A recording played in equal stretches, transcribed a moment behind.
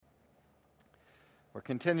We're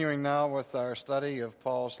continuing now with our study of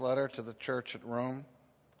Paul's letter to the church at Rome.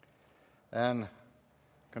 And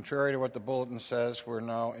contrary to what the bulletin says, we're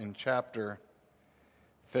now in chapter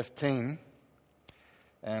 15.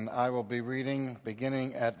 And I will be reading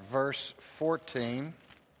beginning at verse 14.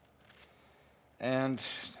 And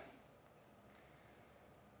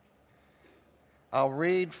I'll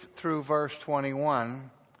read through verse 21,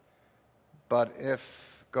 but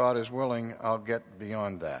if God is willing, I'll get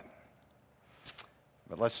beyond that.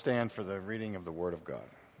 But let's stand for the reading of the Word of God.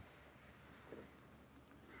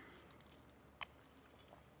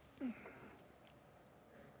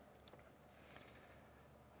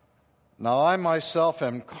 Now I myself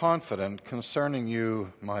am confident concerning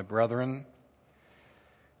you, my brethren,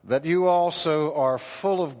 that you also are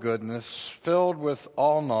full of goodness, filled with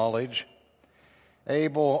all knowledge,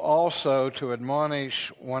 able also to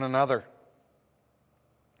admonish one another.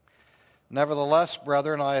 Nevertheless,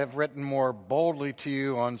 brethren, I have written more boldly to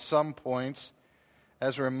you on some points,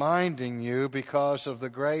 as reminding you because of the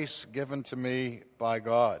grace given to me by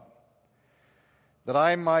God, that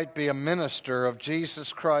I might be a minister of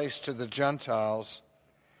Jesus Christ to the Gentiles,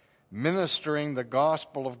 ministering the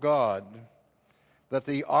gospel of God, that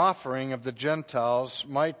the offering of the Gentiles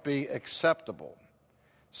might be acceptable,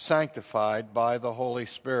 sanctified by the Holy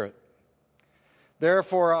Spirit.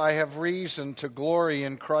 Therefore I have reason to glory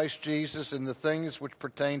in Christ Jesus in the things which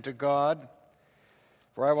pertain to God,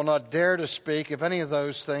 for I will not dare to speak of any of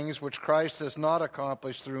those things which Christ has not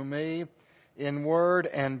accomplished through me in word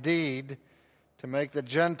and deed, to make the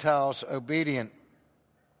Gentiles obedient,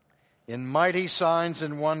 in mighty signs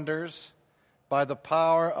and wonders, by the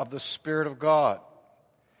power of the Spirit of God,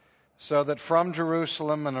 so that from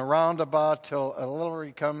Jerusalem and around about till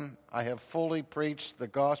Illyricum I have fully preached the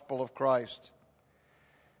gospel of Christ.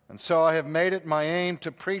 And so I have made it my aim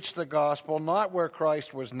to preach the gospel not where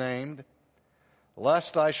Christ was named,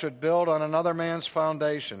 lest I should build on another man's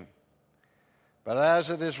foundation. But as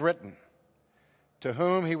it is written, to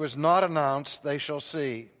whom he was not announced, they shall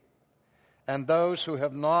see, and those who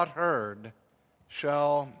have not heard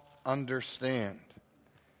shall understand.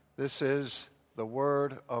 This is the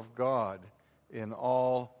word of God in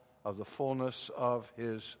all of the fullness of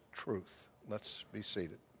his truth. Let's be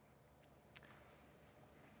seated.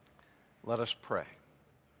 Let us pray.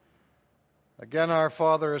 Again, our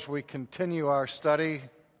Father, as we continue our study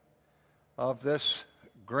of this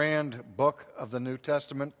grand book of the New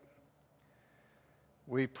Testament,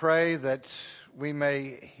 we pray that we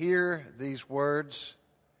may hear these words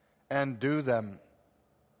and do them.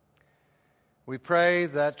 We pray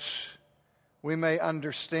that we may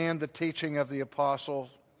understand the teaching of the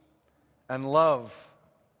apostles and love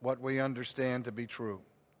what we understand to be true.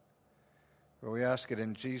 For we ask it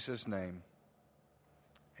in Jesus' name.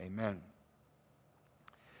 Amen.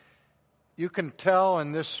 You can tell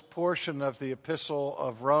in this portion of the Epistle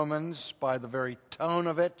of Romans by the very tone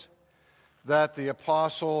of it that the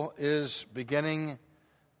apostle is beginning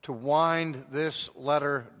to wind this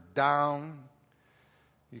letter down.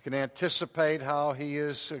 You can anticipate how he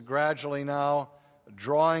is gradually now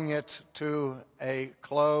drawing it to a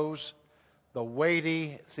close. The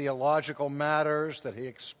weighty theological matters that he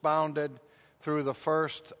expounded through the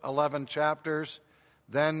first 11 chapters,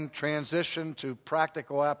 then transition to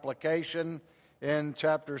practical application in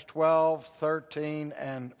chapters 12, 13,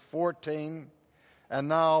 and 14. And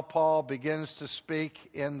now Paul begins to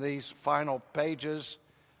speak in these final pages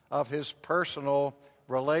of his personal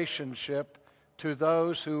relationship to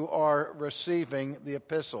those who are receiving the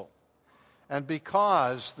epistle. And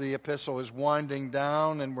because the epistle is winding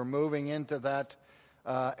down and we're moving into that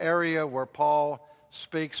area where Paul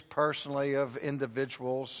speaks personally of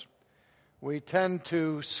individuals, we tend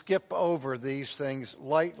to skip over these things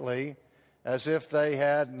lightly as if they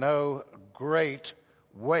had no great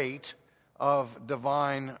weight of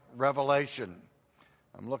divine revelation.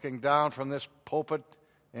 I'm looking down from this pulpit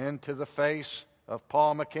into the face of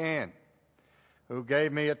Paul McCann, who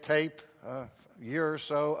gave me a tape a year or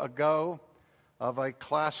so ago of a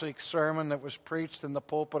classic sermon that was preached in the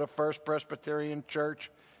pulpit of First Presbyterian Church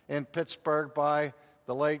in Pittsburgh by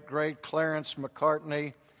the late, great Clarence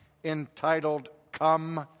McCartney, entitled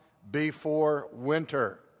Come Before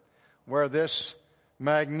Winter, where this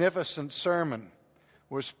magnificent sermon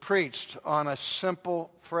was preached on a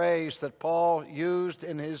simple phrase that Paul used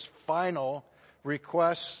in his final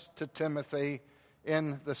request to Timothy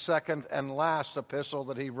in the second and last epistle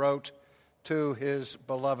that he wrote to his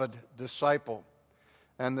beloved disciple.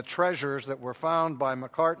 And the treasures that were found by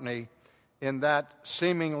McCartney in that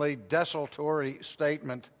seemingly desultory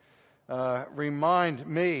statement remind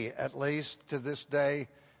me, at least to this day,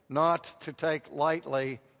 not to take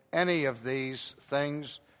lightly any of these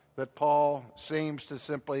things that Paul seems to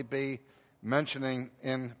simply be mentioning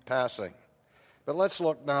in passing. But let's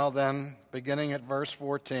look now then, beginning at verse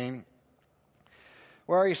 14,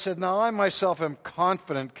 where he said, "Now I myself am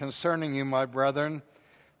confident concerning you, my brethren,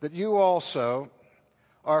 that you also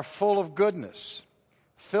are full of goodness,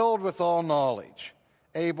 filled with all knowledge,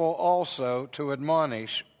 able also to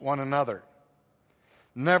admonish one another.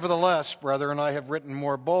 Nevertheless, brethren, I have written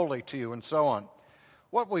more boldly to you," and so on.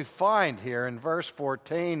 What we find here in verse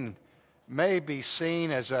 14 may be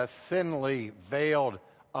seen as a thinly veiled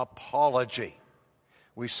apology.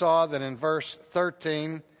 We saw that in verse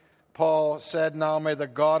 13, Paul said, "Now may the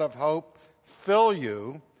God of hope fill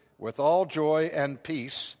you with all joy and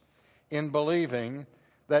peace in believing,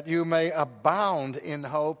 that you may abound in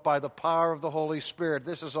hope by the power of the Holy Spirit."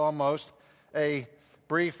 This is almost a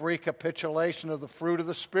brief recapitulation of the fruit of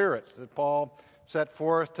the Spirit that Paul set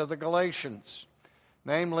forth to the Galatians.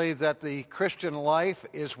 Namely, that the Christian life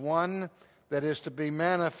is one that is to be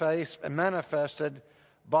manifested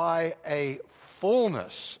by a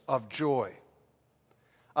fullness of joy,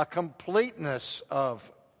 a completeness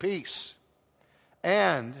of peace,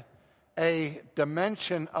 and a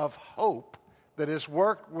dimension of hope that is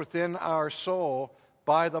worked within our soul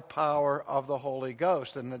by the power of the Holy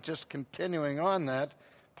Ghost. And just continuing on that,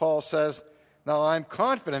 Paul says, "Now I'm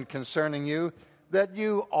confident concerning you that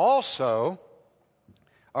you also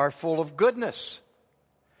are full of goodness,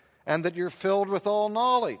 and that you're filled with all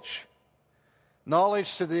knowledge."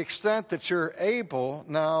 Knowledge to the extent that you're able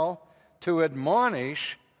now to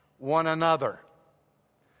admonish one another.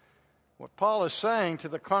 What Paul is saying to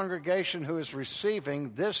the congregation who is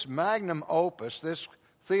receiving this magnum opus, this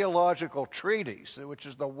theological treatise, which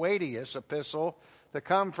is the weightiest epistle to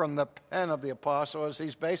come from the pen of the apostle, is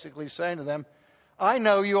he's basically saying to them, I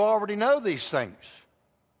know you already know these things.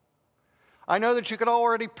 I know that you could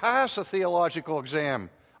already pass a theological exam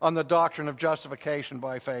on the doctrine of justification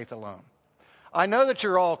by faith alone. I know that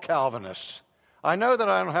you're all Calvinists. I know that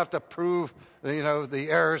I don't have to prove, the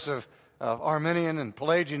errors of Arminian and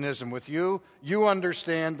Pelagianism with you. You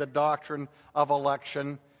understand the doctrine of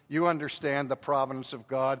election. You understand the providence of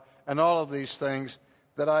God and all of these things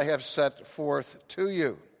that I have set forth to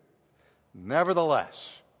you.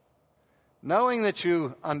 Nevertheless, knowing that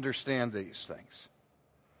you understand these things,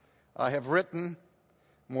 I have written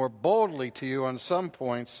more boldly to you on some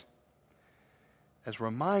points as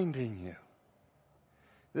reminding you.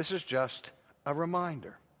 This is just a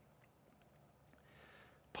reminder.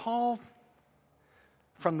 Paul,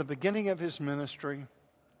 from the beginning of his ministry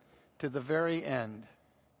to the very end,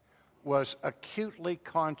 was acutely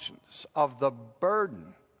conscious of the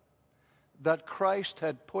burden that Christ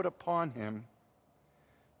had put upon him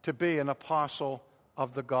to be an apostle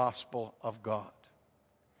of the gospel of God.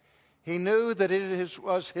 He knew that it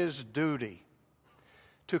was his duty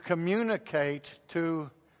to communicate to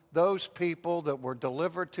those people that were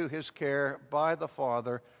delivered to his care by the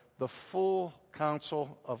Father the full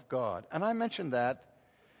counsel of God. And I mention that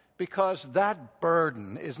because that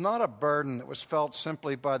burden is not a burden that was felt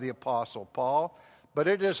simply by the Apostle Paul, but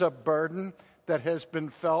it is a burden that has been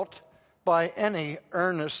felt by any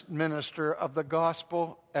earnest minister of the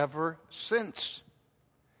gospel ever since.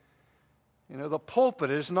 The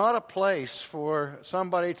pulpit is not a place for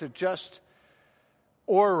somebody to just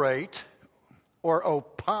orate or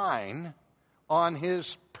opine on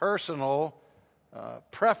his personal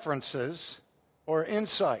preferences or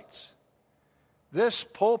insights. This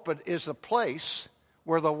pulpit is a place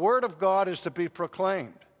where the Word of God is to be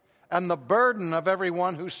proclaimed, and the burden of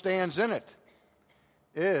everyone who stands in it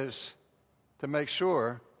is to make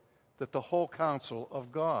sure that the whole counsel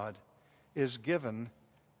of God is given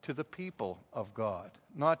to the people of God,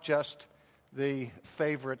 not just the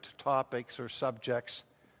favorite topics or subjects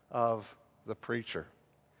of the preacher.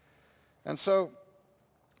 And so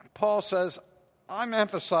Paul says, I'm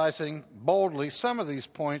emphasizing boldly some of these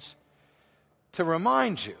points to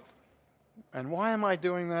remind you. And why am I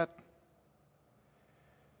doing that?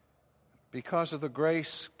 Because of the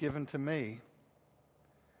grace given to me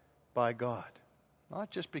by God. Not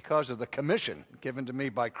just because of the commission given to me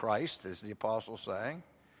by Christ, as the apostle saying,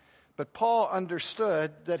 but Paul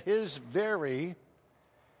understood that his very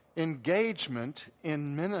engagement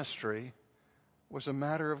in ministry was a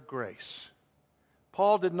matter of grace.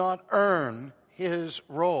 Paul did not earn his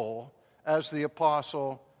role as the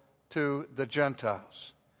apostle to the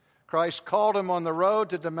Gentiles. Christ called him on the road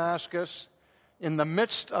to Damascus in the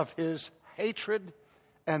midst of his hatred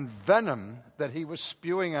and venom that he was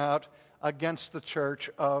spewing out against the church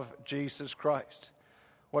of Jesus Christ.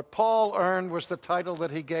 What Paul earned was the title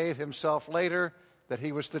that he gave himself later, that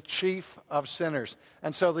he was the chief of sinners.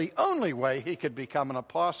 And so the only way he could become an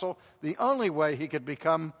apostle, the only way he could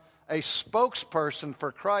become a spokesperson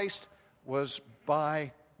for Christ was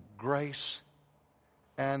by grace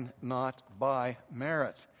and not by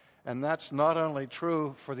merit. And that's not only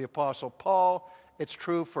true for the Apostle Paul, it's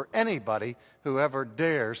true for anybody who ever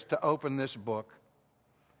dares to open this book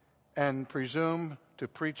and presume to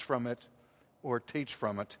preach from it or teach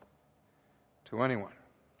from it to anyone.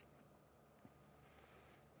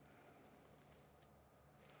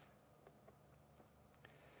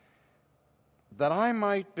 That I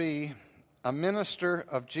might be a minister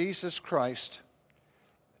of Jesus Christ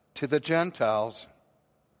to the Gentiles,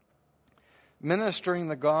 ministering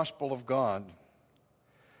the gospel of God,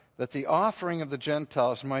 that the offering of the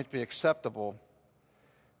Gentiles might be acceptable,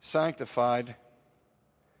 sanctified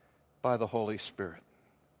by the Holy Spirit.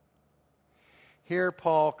 Here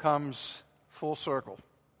Paul comes full circle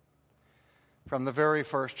from the very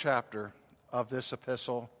first chapter of this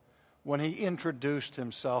epistle when he introduced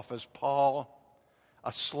himself as Paul,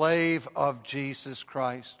 a slave of Jesus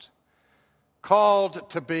Christ, called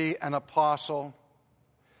to be an apostle,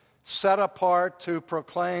 set apart to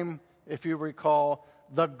proclaim, if you recall,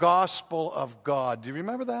 the gospel of God. Do you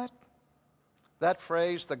remember that? That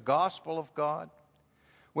phrase, the gospel of God,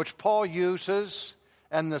 which Paul uses,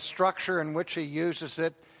 and the structure in which he uses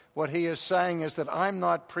it, what he is saying is that I'm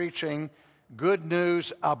not preaching good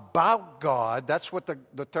news about God. That's what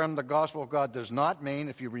the term the gospel of God does not mean,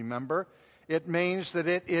 if you remember. It means that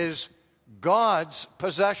it is God's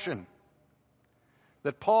possession.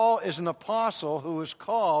 That Paul is an apostle who is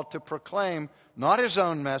called to proclaim not his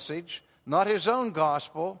own message, not his own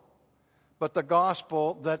gospel, but the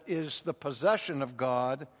gospel that is the possession of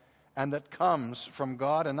God and that comes from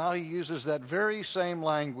God. And now he uses that very same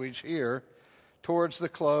language here towards the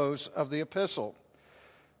close of the epistle.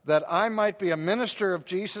 That I might be a minister of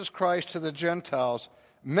Jesus Christ to the Gentiles,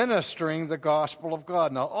 ministering the gospel of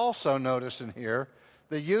God. Now also notice in here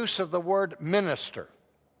the use of the word minister.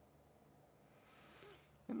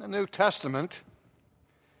 In the New Testament,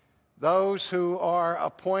 those who are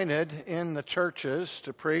appointed in the churches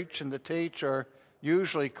to preach and to teach are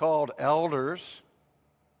usually called elders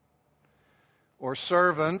or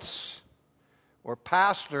servants or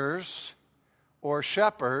pastors or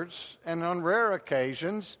shepherds, and on rare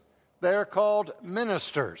occasions they are called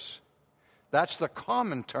ministers. That's the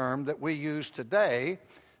common term that we use today,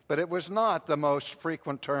 but it was not the most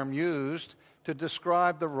frequent term used to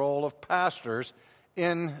describe the role of pastors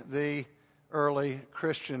in the early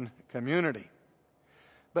Christian community.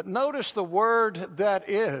 But notice the word that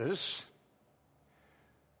is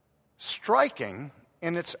striking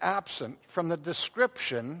in its absence from the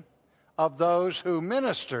description of those who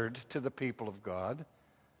ministered to the people of God.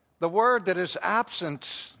 The word that is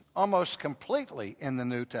absent almost completely in the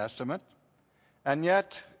New Testament, and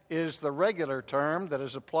yet is the regular term that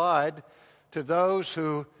is applied to those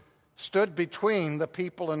who stood between the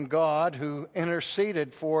people and God, who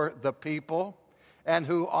interceded for the people, and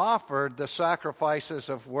who offered the sacrifices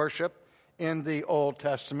of worship in the Old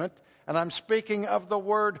Testament. And I'm speaking of the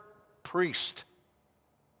word priest.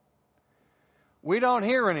 We don't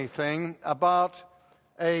hear anything about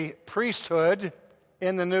a priesthood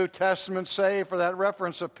in the New Testament, save for that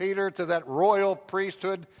reference of Peter to that royal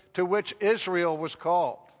priesthood to which Israel was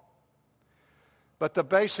called. But the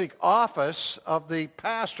basic office of the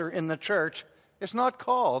pastor in the church is not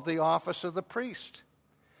called the office of the priest,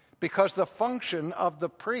 because the function of the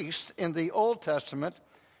priest in the Old Testament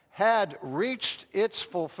had reached its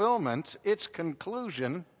fulfillment, its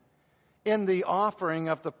conclusion, in the offering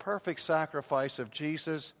of the perfect sacrifice of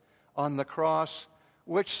Jesus on the cross,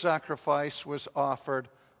 which sacrifice was offered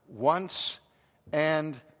once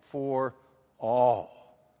and for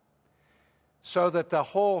all. So that the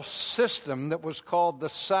whole system that was called the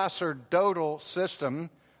sacerdotal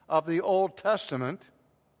system of the Old Testament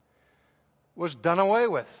was done away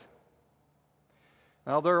with.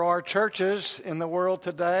 Now, there are churches in the world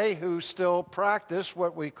today who still practice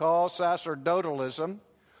what we call sacerdotalism,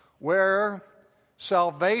 where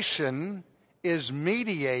salvation is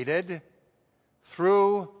mediated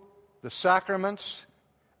through the sacraments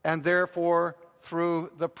and therefore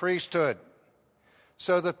through the priesthood,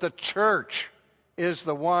 so that the church is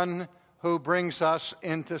the one who brings us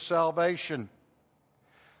into salvation.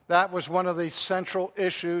 That was one of the central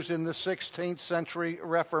issues in the 16th century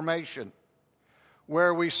Reformation,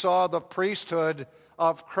 where we saw the priesthood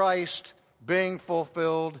of Christ being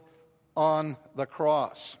fulfilled on the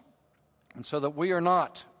cross. And so that we are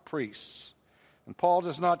not priests. And Paul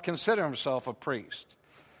does not consider himself a priest,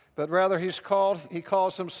 but rather he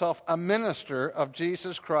calls himself a minister of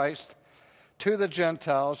Jesus Christ to the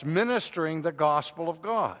Gentiles, ministering the gospel of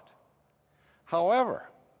God. However,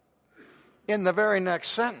 in the very next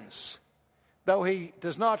sentence, though he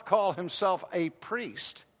does not call himself a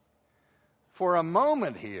priest, for a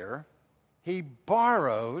moment here, he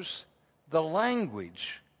borrows the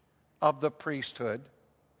language of the priesthood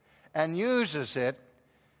and uses it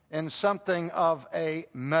in something of a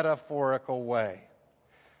metaphorical way.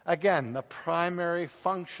 Again, the primary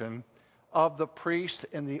function of the priest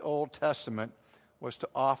in the Old Testament was to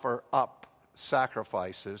offer up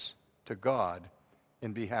sacrifices to God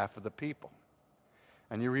in behalf of the people.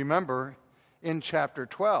 And you remember in chapter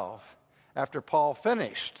 12, after Paul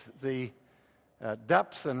finished the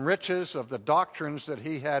depth and riches of the doctrines that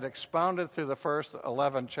he had expounded through the first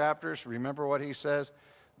 11 chapters, remember what he says?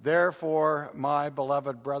 Therefore, my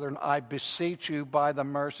beloved brethren, I beseech you by the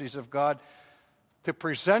mercies of God to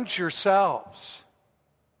present yourselves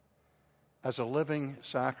as a living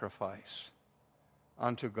sacrifice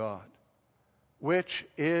unto God, which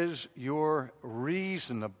is your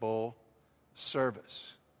reasonable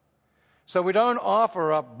service. So we don't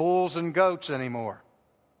offer up bulls and goats anymore,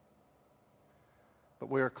 but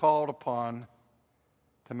we are called upon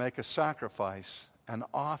to make a sacrifice, an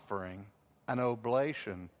offering, an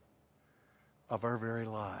oblation of our very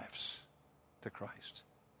lives to Christ.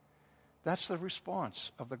 That's the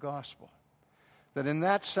response of the gospel. That in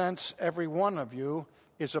that sense, every one of you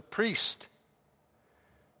is a priest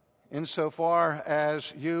insofar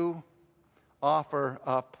as you offer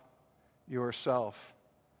up yourself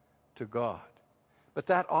to God. But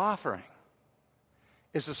that offering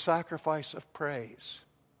is a sacrifice of praise.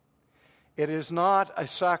 It is not a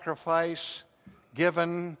sacrifice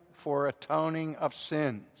given for atoning of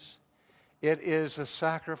sins. It is a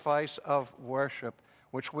sacrifice of worship,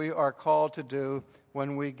 which we are called to do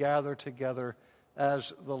when we gather together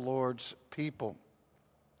as the Lord's people.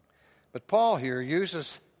 But Paul here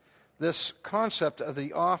uses this concept of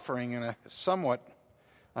the offering in a somewhat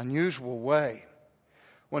unusual way.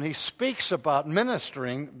 When he speaks about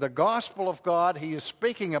ministering the gospel of God, he is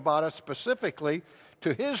speaking about it specifically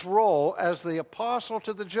to his role as the apostle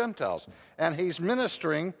to the Gentiles. And he's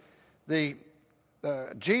ministering the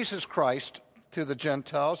Jesus Christ to the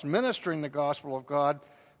Gentiles, ministering the gospel of God.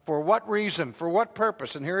 For what reason? For what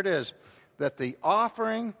purpose? And here it is, that the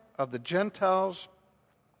offering of the Gentiles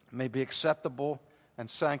may be acceptable and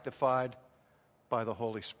sanctified by the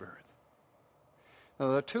Holy Spirit. Now,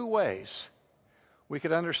 there are two ways we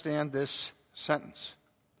could understand this sentence,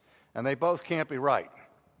 and they both can't be right.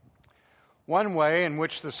 One way in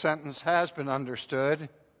which the sentence has been understood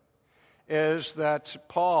is that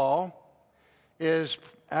Paul is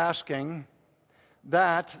asking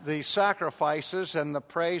that the sacrifices and the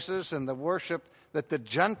praises and the worship that the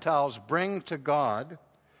Gentiles bring to God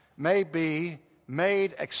may be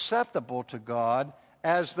made acceptable to God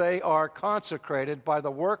as they are consecrated by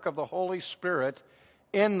the work of the Holy Spirit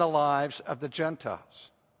in the lives of the Gentiles.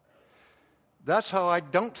 That's how I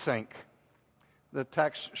don't think the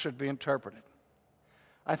text should be interpreted.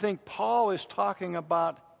 I think Paul is talking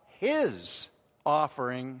about his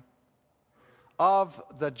offering of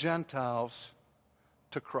the Gentiles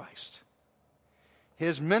to Christ.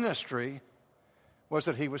 His ministry was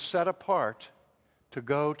that he was set apart to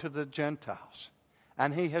go to the Gentiles.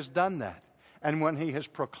 And he has done that. And when he has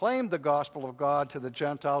proclaimed the gospel of God to the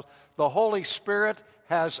Gentiles, the Holy Spirit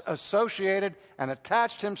has associated and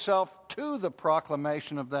attached himself to the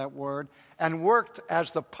proclamation of that word and worked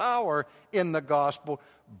as the power in the gospel,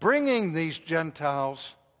 bringing these Gentiles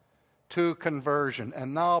to conversion.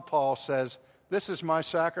 And now Paul says, this is my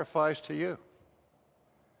sacrifice to you,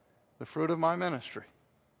 the fruit of my ministry.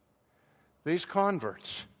 These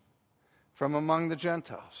converts from among the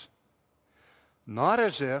Gentiles. Not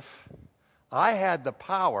as if I had the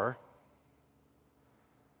power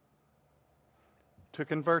to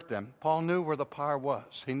convert them. Paul knew where the power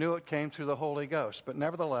was. He knew it came through the Holy Ghost. But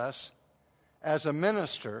nevertheless, as a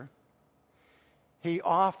minister, he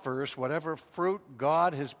offers whatever fruit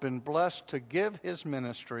God has been blessed to give his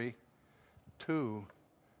ministry to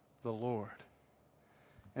the Lord.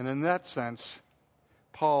 And in that sense,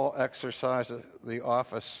 Paul exercises the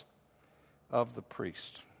office of the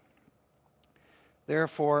priest.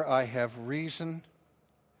 Therefore, I have reason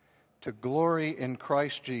to glory in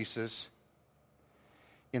Christ Jesus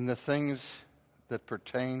in the things that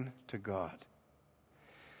pertain to God.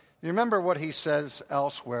 You remember what he says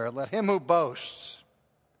elsewhere, let him who boasts,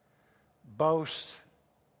 boast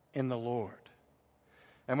in the Lord.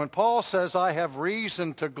 And when Paul says, I have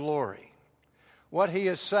reason to glory, what he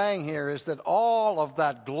is saying here is that all of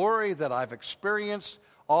that glory that I've experienced,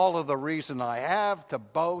 all of the reason I have to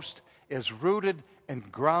boast is rooted and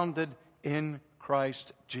grounded in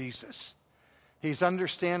Christ Jesus. He's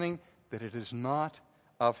understanding that it is not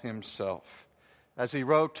of himself. As he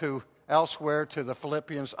wrote elsewhere to the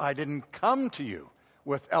Philippians, I didn't come to you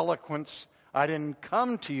with eloquence. I didn't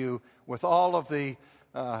come to you with all of the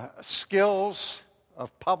skills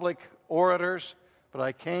of public orators, but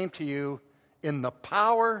I came to you in the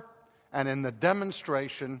power and in the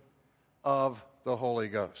demonstration of the Holy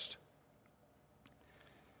Ghost.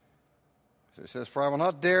 So he says, for I will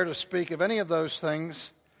not dare to speak of any of those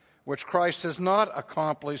things which Christ has not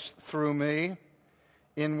accomplished through me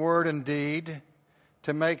in word and deed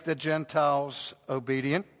to make the Gentiles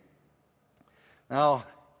obedient. Now,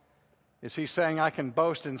 is he saying I can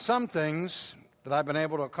boast in some things that I've been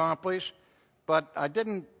able to accomplish, but I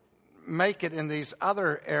didn't make it in these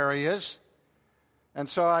other areas, and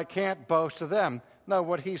so I can't boast of them? No,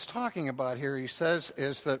 what he's talking about here, he says,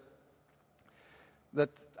 is that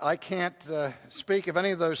I can't speak of any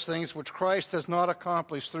of those things which Christ has not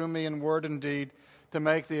accomplished through me in word and deed to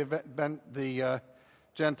make the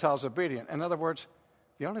Gentiles obedient. In other words,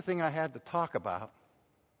 the only thing I had to talk about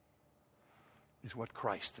is what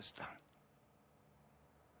Christ has done.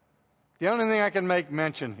 The only thing I can make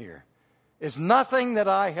mention here is nothing that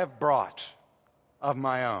I have brought of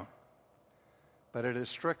my own, but it is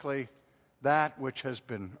strictly that which has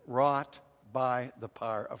been wrought by the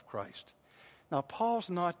power of Christ. Now, Paul's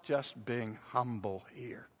not just being humble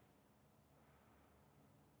here.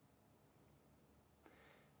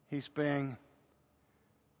 He's being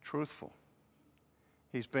truthful.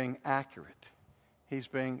 He's being accurate. He's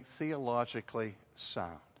being theologically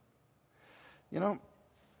sound. You know,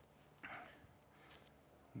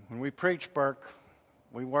 when we preach, Burke,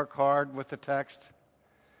 we work hard with the text.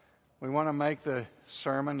 We want to make the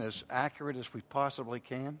sermon as accurate as we possibly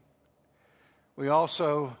can. We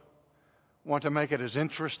also want to make it as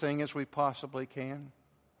interesting as we possibly can.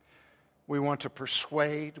 We want to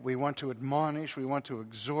persuade. We want to admonish. We want to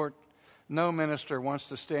exhort. No minister wants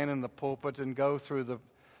to stand in the pulpit and go through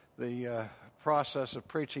the process of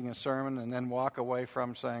preaching a sermon and then walk away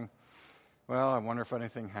from saying, well, I wonder if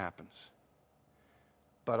anything happens.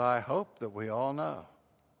 But I hope that we all know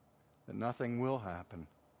that nothing will happen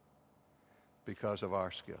because of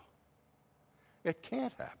our skill. It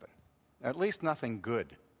can't happen. At least nothing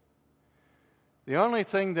good. The only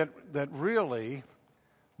thing that really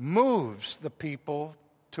moves the people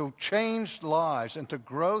to changed lives and to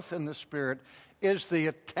growth in the Spirit is the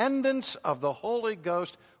attendance of the Holy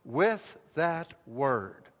Ghost with that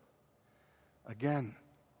Word. Again,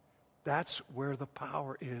 that's where the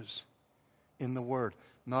power is, in the Word.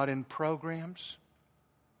 Not in programs,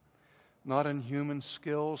 not in human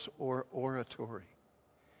skills or oratory.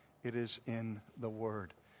 It is in the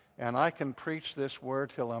Word. And I can preach this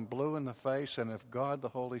Word till I'm blue in the face, and if God the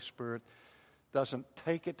Holy Spirit doesn't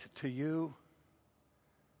take it to you,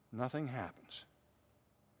 nothing happens.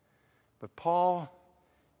 But Paul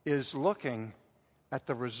is looking at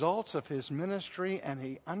the results of his ministry, and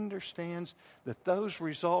he understands that those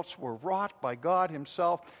results were wrought by God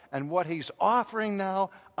himself, and what he's offering now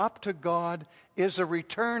up to God is a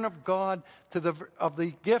return of God of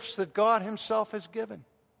the gifts that God himself has given.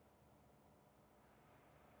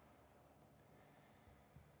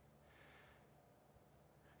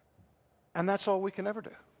 And that's all we can ever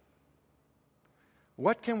do.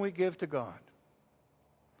 What can we give to God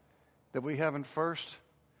that we haven't first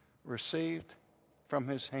received from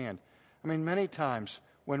his hand? I mean, many times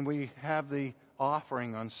when we have the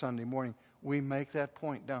offering on Sunday morning, we make that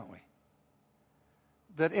point, don't we?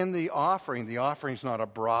 That in the offering's not a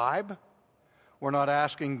bribe. We're not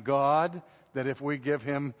asking God that if we give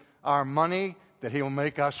him our money, that he'll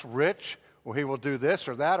make us rich, or he will do this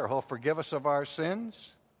or that, or he'll forgive us of our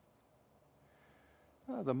sins.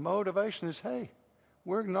 No, the motivation is, hey,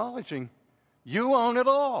 we're acknowledging you own it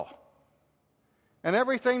all. And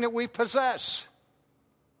everything that we possess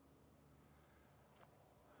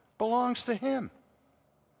belongs to him.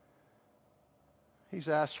 He's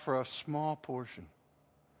asked for a small portion.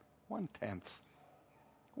 1/10.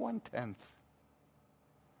 1/10.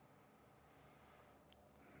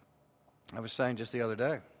 I was saying just the other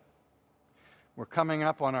day, we're coming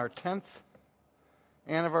up on our 10th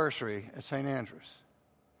anniversary at St. Andrews.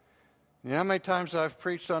 You know how many times I've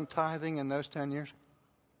preached on tithing in those 10 years?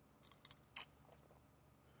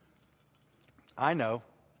 I know.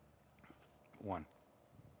 1.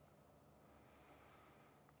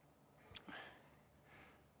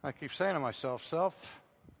 I keep saying to myself,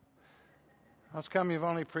 how come you've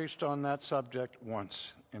only preached on that subject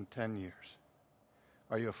once in 10 years?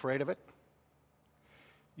 Are you afraid of it?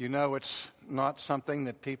 You know it's not something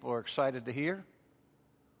that people are excited to hear?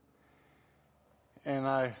 And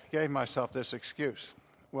I gave myself this excuse.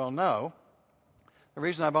 Well, no. The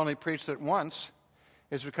reason I've only preached it once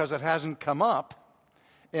is because it hasn't come up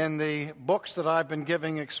in the books that I've been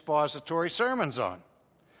giving expository sermons on.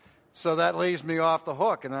 So that leaves me off the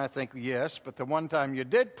hook. And I think, yes, but the one time you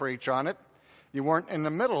did preach on it, you weren't in the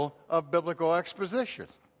middle of biblical exposition.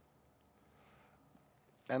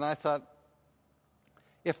 And I thought,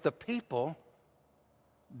 if the people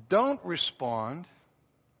don't respond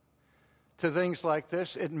to things like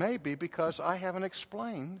this, it may be because I haven't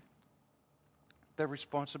explained their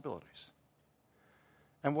responsibilities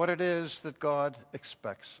and what it is that God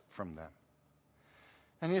expects from them.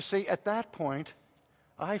 And you see, at that point,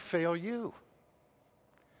 I fail you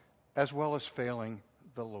as well as failing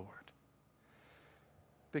the Lord.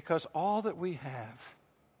 Because all that we have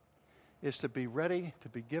is to be ready to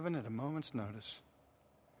be given at a moment's notice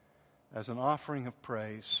as an offering of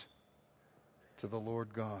praise to the Lord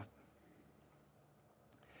God.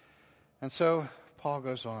 And so Paul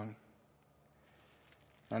goes on,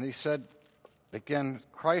 and he said, again,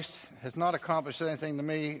 Christ has not accomplished anything to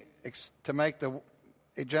me to make the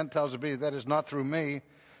Gentiles obedient. That is not through me,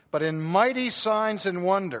 but in mighty signs and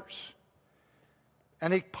wonders.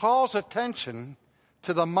 And he calls attention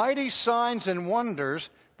to the mighty signs and wonders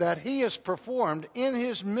that he has performed in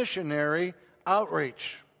his missionary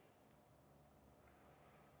outreach.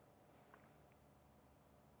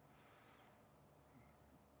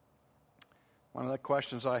 One of the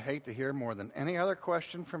questions I hate to hear more than any other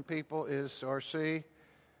question from people is, R.C.,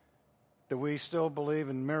 do we still believe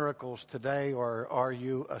in miracles today, or are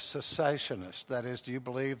you a cessationist? That is, do you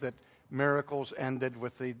believe that miracles ended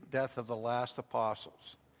with the death of the last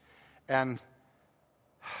apostles? And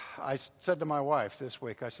I said to my wife this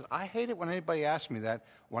week, I said, I hate it when anybody asks me that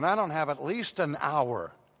when I don't have at least an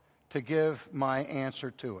hour to give my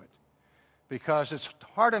answer to it. Because it's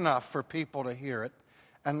hard enough for people to hear it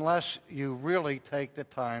unless you really take the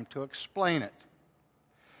time to explain it.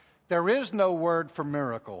 There is no word for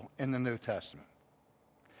miracle in the New Testament.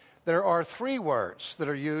 There are three words that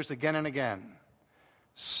are used again and again: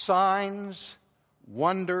 signs,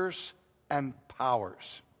 wonders, and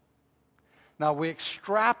powers. Now, we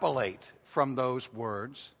extrapolate from those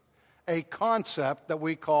words a concept that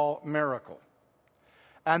we call miracle.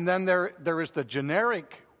 And then there is the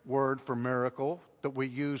generic word for miracle that we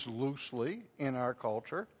use loosely in our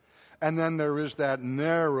culture. And then there is that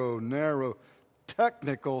narrow,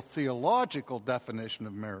 technical, theological definition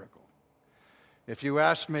of miracle. If you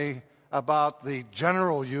ask me about the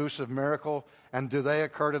general use of miracle, and do they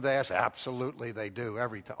occur today, I say, absolutely they do,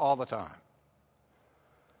 all the time.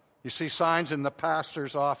 You see signs in the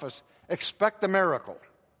pastor's office, expect a miracle.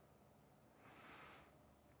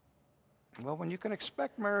 Well, when you can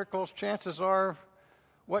expect miracles, chances are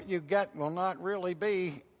what you get will not really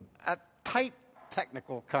be a tight,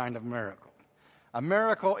 technical kind of miracle. A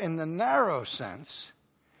miracle in the narrow sense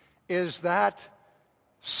is that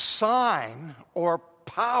sign or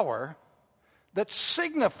power that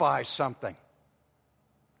signifies something.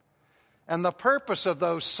 And the purpose of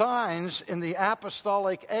those signs in the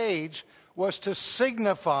apostolic age was to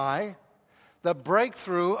signify the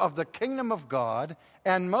breakthrough of the kingdom of God,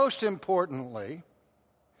 and most importantly,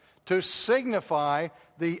 to signify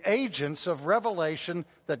the agents of revelation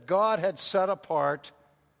that God had set apart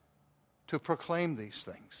to proclaim these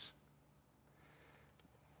things.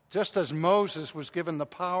 Just as Moses was given the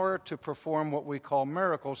power to perform what we call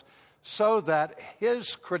miracles, so that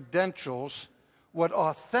his credentials would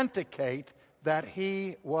authenticate that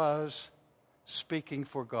he was speaking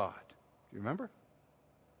for God. Do you remember?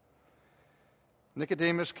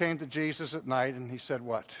 Nicodemus came to Jesus at night and he said,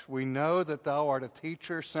 what? We know that thou art a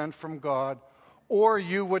teacher sent from God, or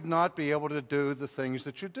you would not be able to do the things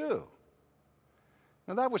that you do.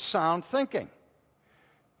 Now that was sound thinking.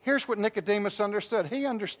 Here's what Nicodemus understood. He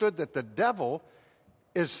understood that the devil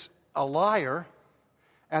is a liar,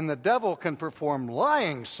 and the devil can perform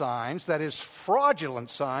lying signs, that is, fraudulent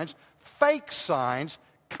signs, fake signs,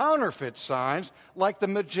 counterfeit signs, like the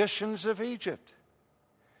magicians of Egypt.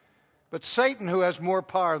 But Satan, who has more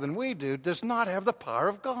power than we do, does not have the power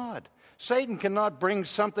of God. Satan cannot bring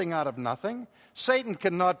something out of nothing. Satan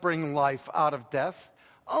cannot bring life out of death.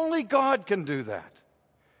 Only God can do that.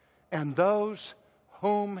 And those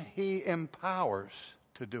whom he empowers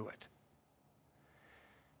to do it.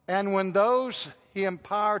 And when those he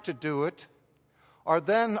empowered to do it are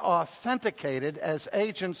then authenticated as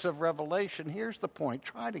agents of revelation, here's the point.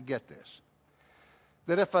 Try to get this.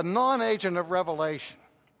 That if a non-agent of revelation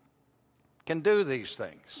can do these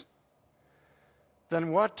things,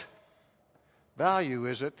 then what value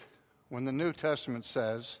is it when the New Testament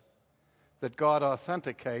says that God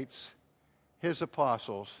authenticates his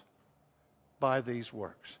apostles by these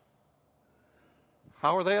works?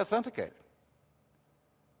 How are they authenticated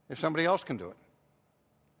if somebody else can do it?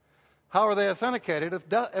 How are they authenticated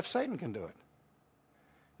if Satan can do it?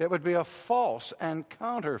 It would be a false and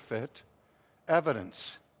counterfeit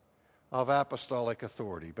evidence of apostolic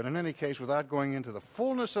authority. But in any case, without going into the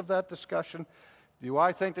fullness of that discussion, do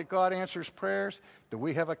I think that God answers prayers? Do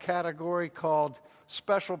we have a category called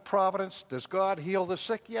special providence? Does God heal the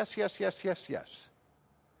sick? Yes, yes, yes, yes, yes.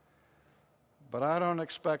 But I don't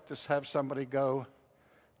expect to have somebody go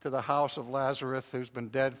to the house of Lazarus, who's been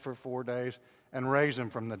dead for 4 days, and raise him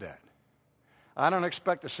from the dead. I don't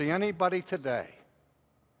expect to see anybody today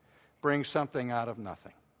bring something out of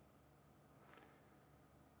nothing.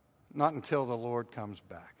 Not until the Lord comes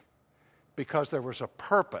back. Because there was a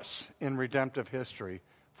purpose in redemptive history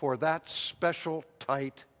for that special,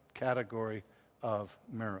 tight category of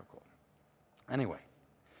miracle. Anyway,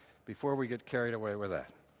 before we get carried away with that,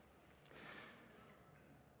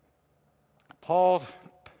 Paul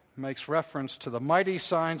makes reference to the mighty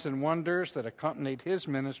signs and wonders that accompanied his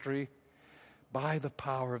ministry by the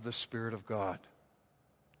power of the Spirit of God.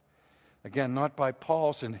 Again, not by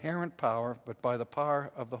Paul's inherent power, but by the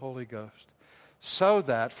power of the Holy Ghost. So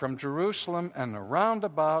that from Jerusalem and around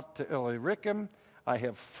about to Illyricum, I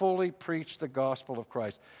have fully preached the gospel of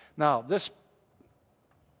Christ. Now, this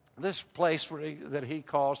place that he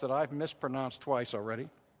calls, that I've mispronounced twice already,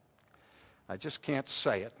 I just can't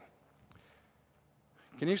say it.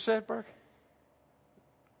 Can you say it, Burke?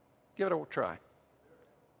 Give it a try.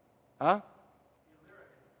 Huh?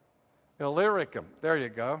 Illyricum. There you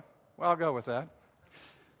go. Well, I'll go with that.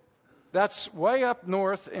 That's way up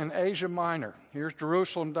north in Asia Minor. Here's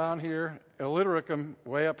Jerusalem down here, Illyricum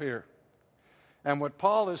way up here. And what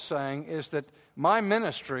Paul is saying is that my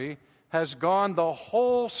ministry has gone the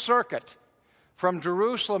whole circuit from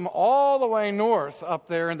Jerusalem all the way north up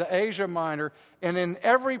there into Asia Minor, and in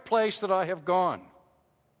every place that I have gone,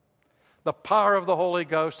 the power of the Holy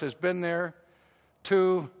Ghost has been there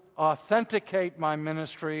to authenticate my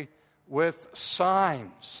ministry with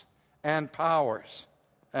signs and powers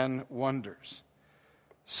and wonders.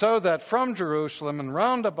 So that from Jerusalem and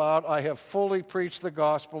round about I have fully preached the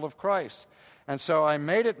gospel of Christ. And so I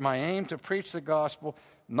made it my aim to preach the gospel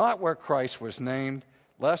not where Christ was named,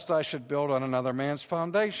 lest I should build on another man's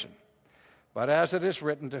foundation. But as it is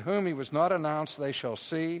written, to whom he was not announced they shall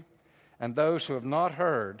see, and those who have not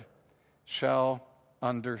heard shall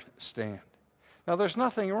understand. Now there's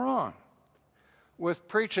nothing wrong with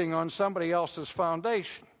preaching on somebody else's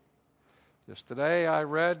foundation. Just today I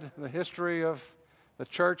read the history of the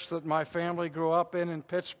church that my family grew up in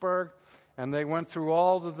Pittsburgh, and they went through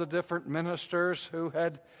all of the different ministers who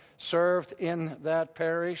had served in that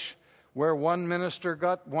parish, where one minister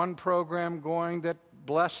got one program going that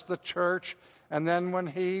blessed the church, and then when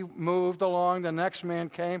he moved along, the next man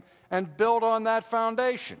came and built on that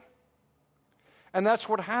foundation. And that's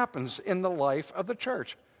what happens in the life of the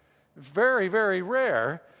church. Very, very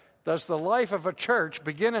rare does the life of a church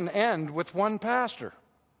begin and end with one pastor.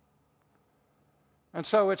 And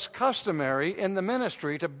so it's customary in the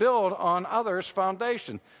ministry to build on others'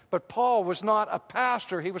 foundation. But Paul was not a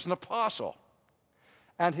pastor, he was an apostle.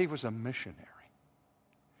 And he was a missionary.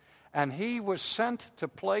 And he was sent to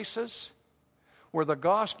places where the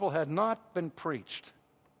gospel had not been preached,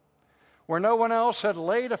 where no one else had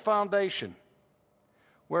laid a foundation,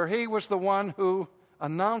 where he was the one who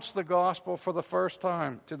announced the gospel for the first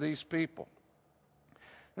time to these people.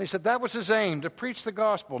 And he said that was his aim, to preach the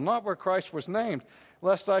gospel, not where Christ was named,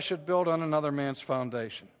 lest I should build on another man's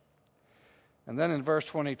foundation. And then in verse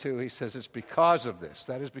 22, he says, it's because of this,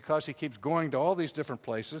 that is because he keeps going to all these different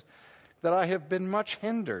places, that I have been much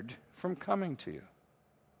hindered from coming to you.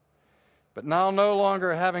 But now, no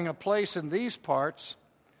longer having a place in these parts,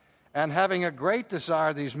 and having a great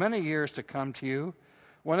desire these many years to come to you,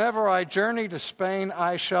 whenever I journey to Spain,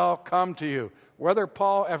 I shall come to you. Whether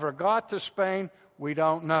Paul ever got to Spain, we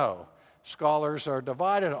don't know. Scholars are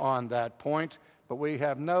divided on that point, but we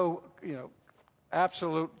have no,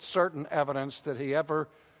 absolute certain evidence that he ever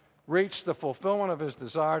reached the fulfillment of his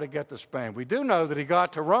desire to get to Spain. We do know that he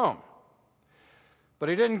got to Rome, but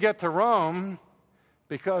he didn't get to Rome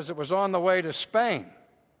because it was on the way to Spain.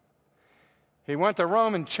 He went to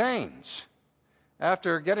Rome in chains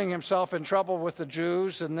after getting himself in trouble with the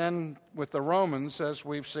Jews and then with the Romans, as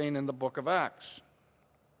we've seen in the book of Acts.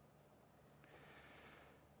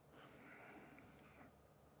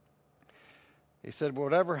 He said,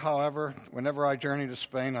 whenever I journey to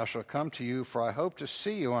Spain, I shall come to you, for I hope to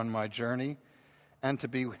see you on my journey and to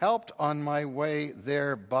be helped on my way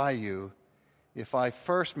there by you, if I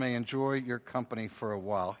first may enjoy your company for a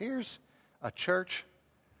while. Here's a church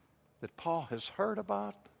that Paul has heard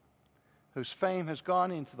about, whose fame has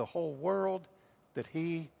gone into the whole world, that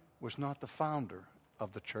he was not the founder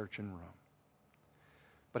of the church in Rome.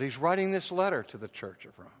 But he's writing this letter to the church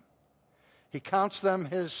of Rome. He counts them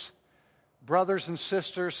his brothers and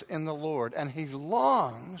sisters in the Lord, and he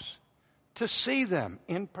longs to see them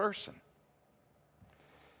in person.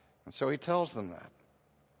 And so he tells them that.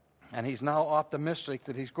 And he's now optimistic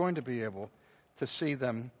that he's going to be able to see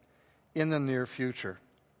them in the near future.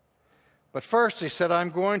 But first he said, I'm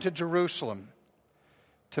going to Jerusalem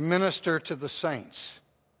to minister to the saints.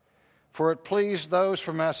 For it pleased those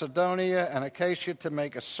from Macedonia and Achaia to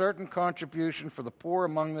make a certain contribution for the poor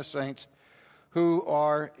among the saints who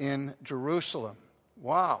are in Jerusalem.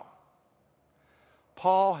 Wow.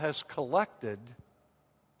 Paul has collected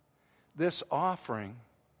this offering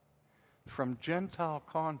from Gentile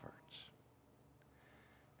converts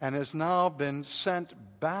and has now been sent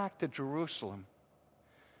back to Jerusalem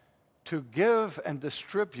to give and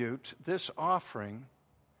distribute this offering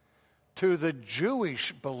to the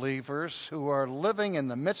Jewish believers who are living in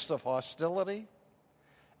the midst of hostility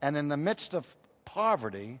and in the midst of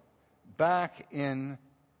poverty back in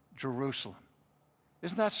Jerusalem.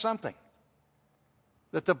 Isn't that something?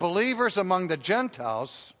 That the believers among the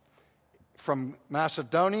Gentiles from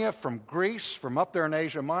Macedonia, from Greece, from up there in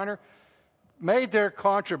Asia Minor, made their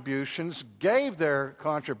contributions, gave their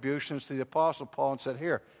contributions to the Apostle Paul and said,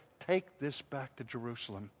 here, take this back to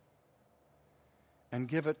Jerusalem and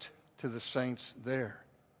give it to the saints there.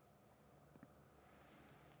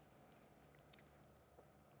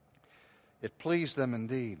 It pleased them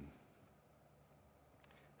indeed,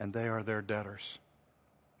 and they are their debtors.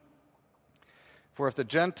 For if the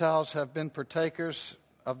Gentiles have been partakers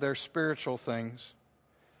of their spiritual things,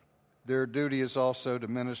 their duty is also to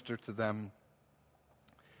minister to them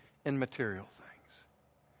in material things.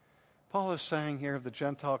 Paul is saying here of the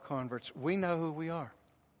Gentile converts, we know who we are.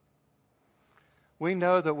 We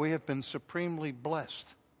know that we have been supremely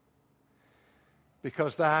blessed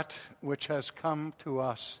because that which has come to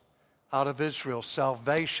us out of Israel,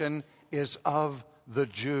 salvation, is of the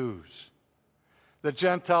Jews. The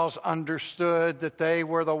Gentiles understood that they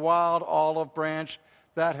were the wild olive branch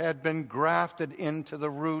that had been grafted into the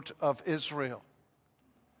root of Israel.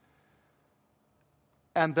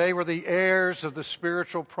 And they were the heirs of the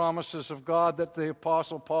spiritual promises of God that the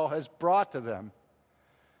Apostle Paul has brought to them.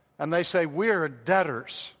 And they say, we're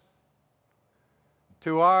debtors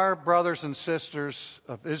to our brothers and sisters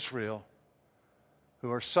of Israel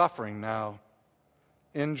who are suffering now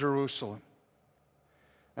in Jerusalem.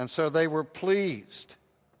 And so they were pleased.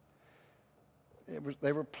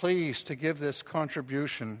 They were pleased to give this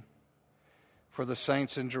contribution for the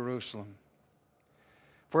saints in Jerusalem.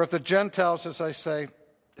 For if the Gentiles, as I say,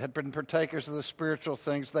 had been partakers of the spiritual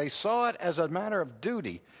things, they saw it as a matter of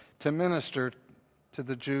duty to minister to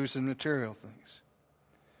the Jews in material things.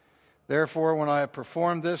 Therefore, when I have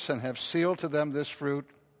performed this and have sealed to them this fruit,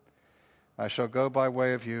 I shall go by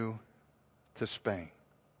way of you to Spain.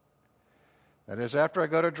 That is, after I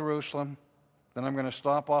go to Jerusalem, then I'm going to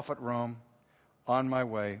stop off at Rome on my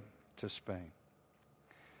way to Spain.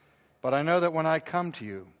 But I know that when I come to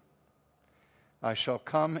you, I shall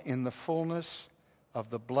come in the fullness of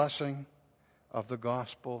the blessing of the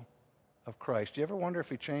gospel of Christ. Do you ever wonder if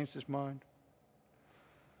he changed his mind?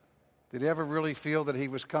 Did he ever really feel that he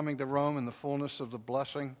was coming to Rome in the fullness of the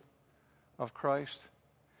blessing of Christ?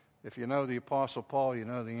 If you know the Apostle Paul, you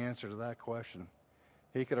know the answer to that question.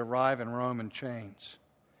 He could arrive in Rome in chains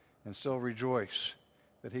and still rejoice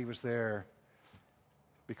that he was there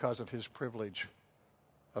because of his privilege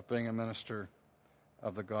of being a minister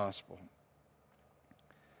of the gospel.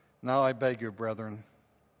 Now I beg you, brethren,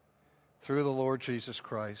 through the Lord Jesus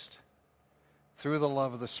Christ, through the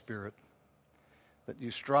love of the Spirit, that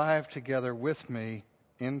you strive together with me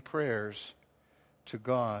in prayers to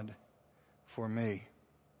God for me,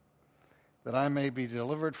 that I may be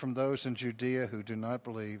delivered from those in Judea who do not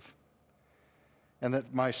believe, and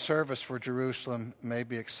that my service for Jerusalem may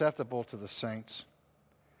be acceptable to the saints,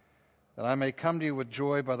 that I may come to you with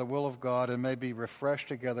joy by the will of God and may be refreshed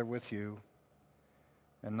together with you.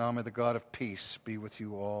 And now may the God of peace be with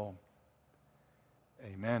you all.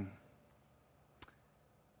 Amen.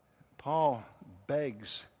 Paul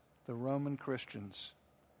begs the Roman Christians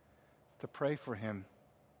to pray for him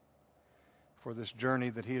for this journey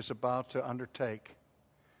that he is about to undertake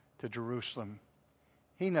to Jerusalem.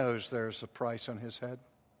 He knows there's a price on his head.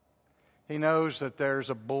 He knows that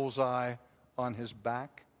there's a bullseye on his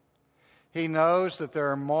back. He knows that there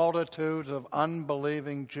are multitudes of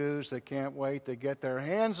unbelieving Jews that can't wait to get their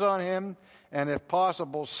hands on him and, if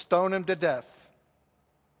possible, stone him to death.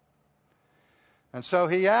 And so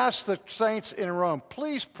he asked the saints in Rome,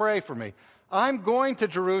 please pray for me. I'm going to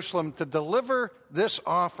Jerusalem to deliver this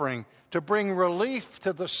offering, to bring relief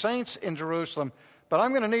to the saints in Jerusalem, but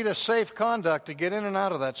I'm going to need a safe conduct to get in and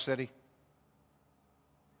out of that city.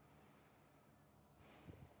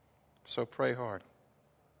 So pray hard.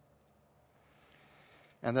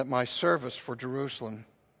 And that my service for Jerusalem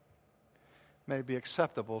may be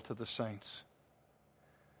acceptable to the saints.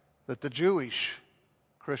 That the Jewish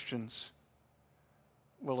Christians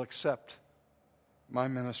will accept my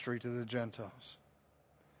ministry to the Gentiles.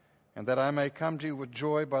 And that I may come to you with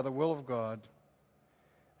joy by the will of God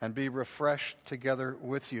and be refreshed together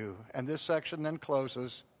with you. And this section then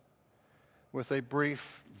closes with a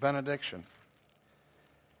brief benediction.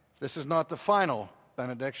 This is not the final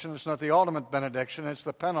benediction. It's not the ultimate benediction. It's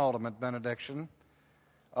the penultimate benediction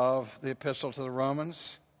of the Epistle to the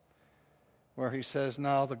Romans, where he says,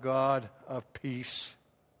 now the God of peace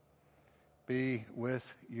be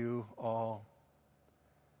with you all.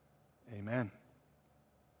 Amen.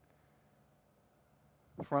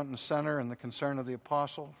 Front and center in the concern of the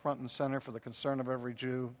apostle, front and center for the concern of every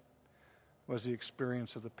Jew, was the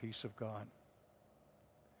experience of the peace of God.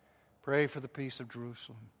 Pray for the peace of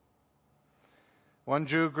Jerusalem. One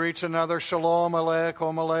Jew greets another, Shalom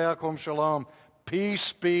Aleikum, Aleikum Shalom.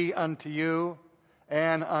 Peace be unto you,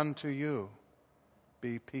 and unto you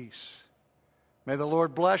be peace. May the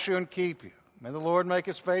Lord bless you and keep you. May the Lord make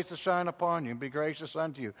his face to shine upon you and be gracious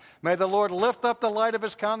unto you. May the Lord lift up the light of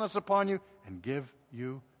his countenance upon you and give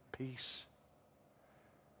you peace.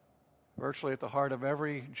 Virtually at the heart of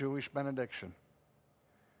every Jewish benediction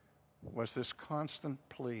was this constant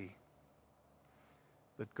plea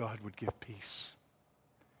that God would give peace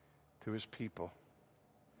to his people.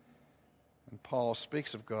 And Paul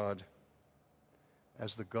speaks of God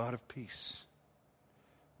as the God of peace.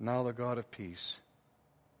 Now the God of peace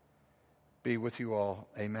be with you all.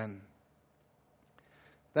 Amen.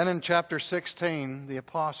 Then in chapter 16, the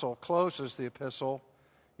apostle closes the epistle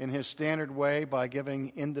in his standard way by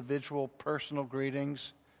giving individual personal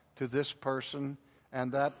greetings to this person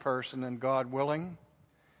and that person, and God willing,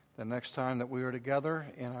 the next time that we are together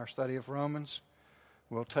in our study of Romans,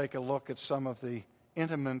 we'll take a look at some of the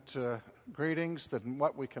intimate greetings, that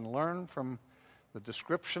what we can learn from the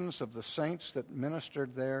descriptions of the saints that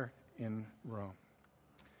ministered there in Rome.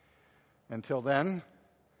 Until then,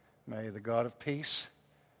 may the God of peace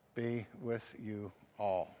be with you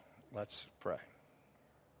all. Let's pray.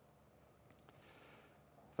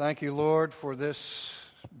 Thank you, Lord, for this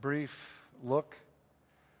brief look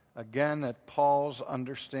again at Paul's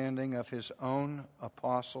understanding of his own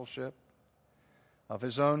apostleship, of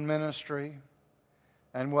his own ministry,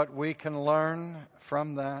 and what we can learn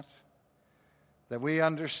from that we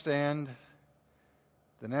understand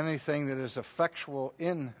that anything that is effectual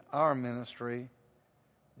in our ministry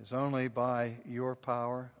is only by your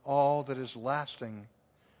power. All that is lasting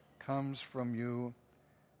comes from you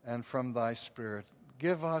and from thy Spirit.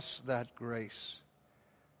 Give us that grace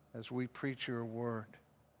as we preach your word,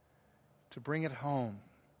 to bring it home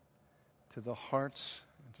to the hearts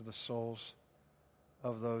and to the souls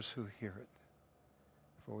of those who hear it.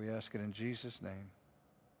 For we ask it in Jesus' name.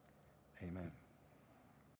 Amen.